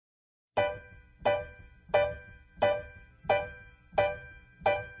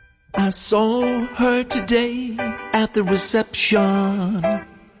I saw her today at the reception,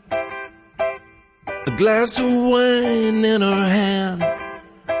 a glass of wine in her hand.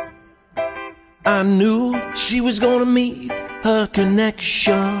 I knew she was gonna meet her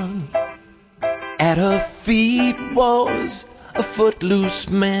connection. At her feet was a footloose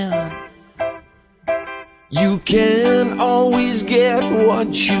man. You can always get what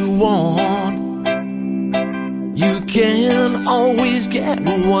you want. You can always get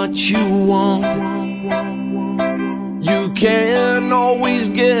what you want. You can always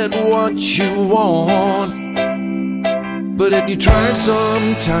get what you want. But if you try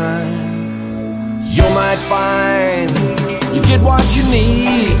sometime, you might find you get what you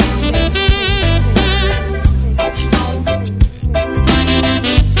need.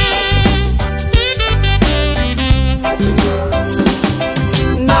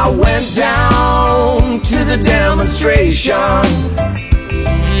 I went down to the demonstration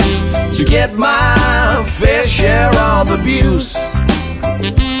to get my fair share of abuse,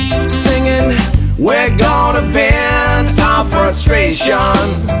 singing, we're gonna vent our frustration.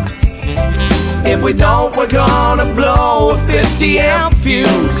 If we don't, we're gonna blow a 50 amp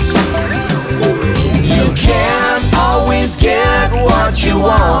fuse. You can't always get what you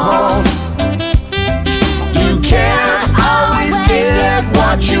want. You can't always get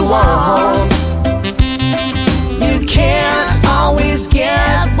what you want. You can't always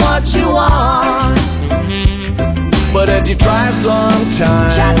get what you want. But if you try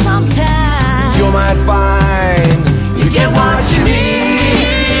sometime, you might find you get what you need.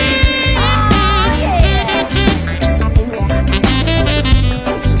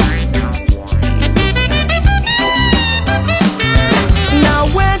 Now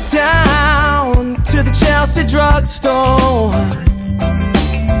we're down to the Chelsea drugstore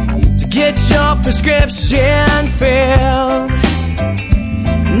to get your prescription filled.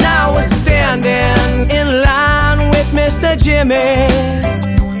 Now we're standing in line with Mr. Jimmy,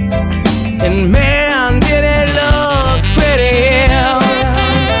 and man, did it look pretty.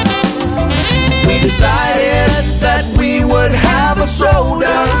 We decided that we would have a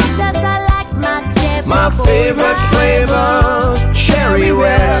soda, my favorite flavor, cherry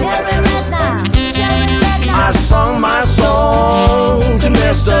red. I sung my song to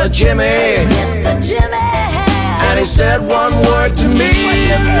Mr. Jimmy, and he said one word to me,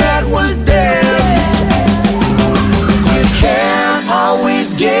 and that was dead. You can't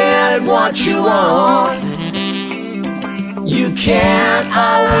always get what you want. You can't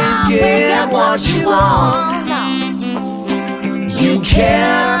always get what you want. You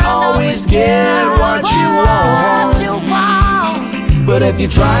can't always get what you want. But if you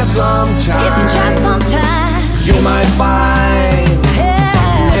try sometime, you might find.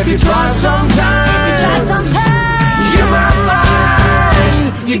 If you try sometime, you might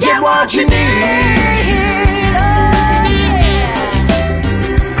find you get what you need.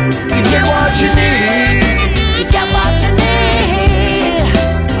 You get what you need. You get what you need.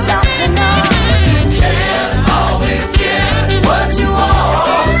 Don't you know? You can't always get what you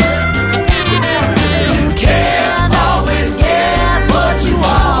want. You can't always get what you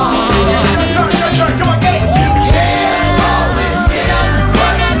want. Come on, get it. You can't always get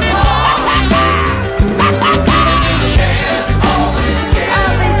what you want. You can't always get what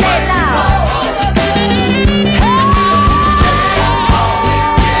you want.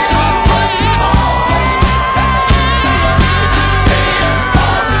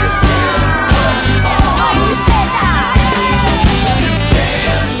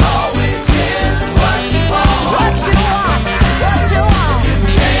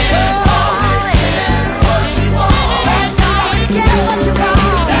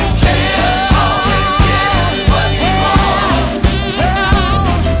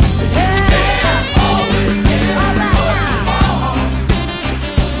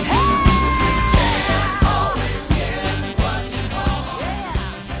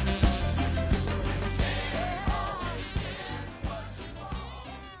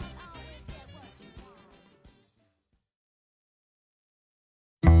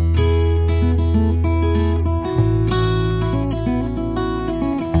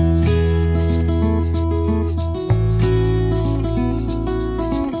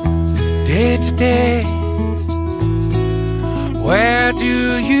 Day to day, where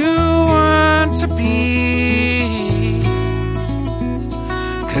do you want to be?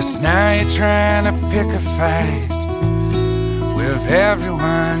 'Cause now you're trying to pick a fight with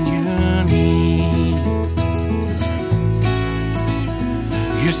everyone you need.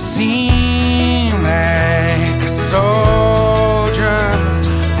 You seem like a soldier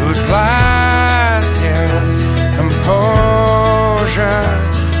who's lost his composure.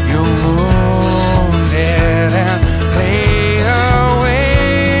 You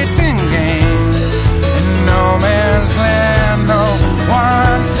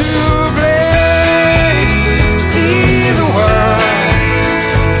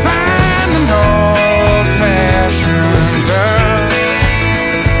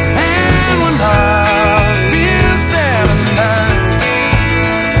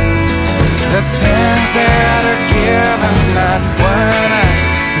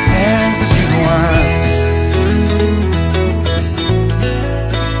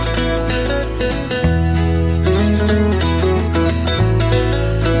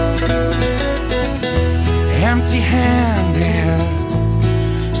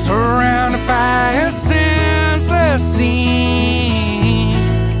the scene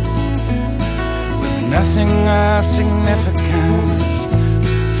with nothing of significance.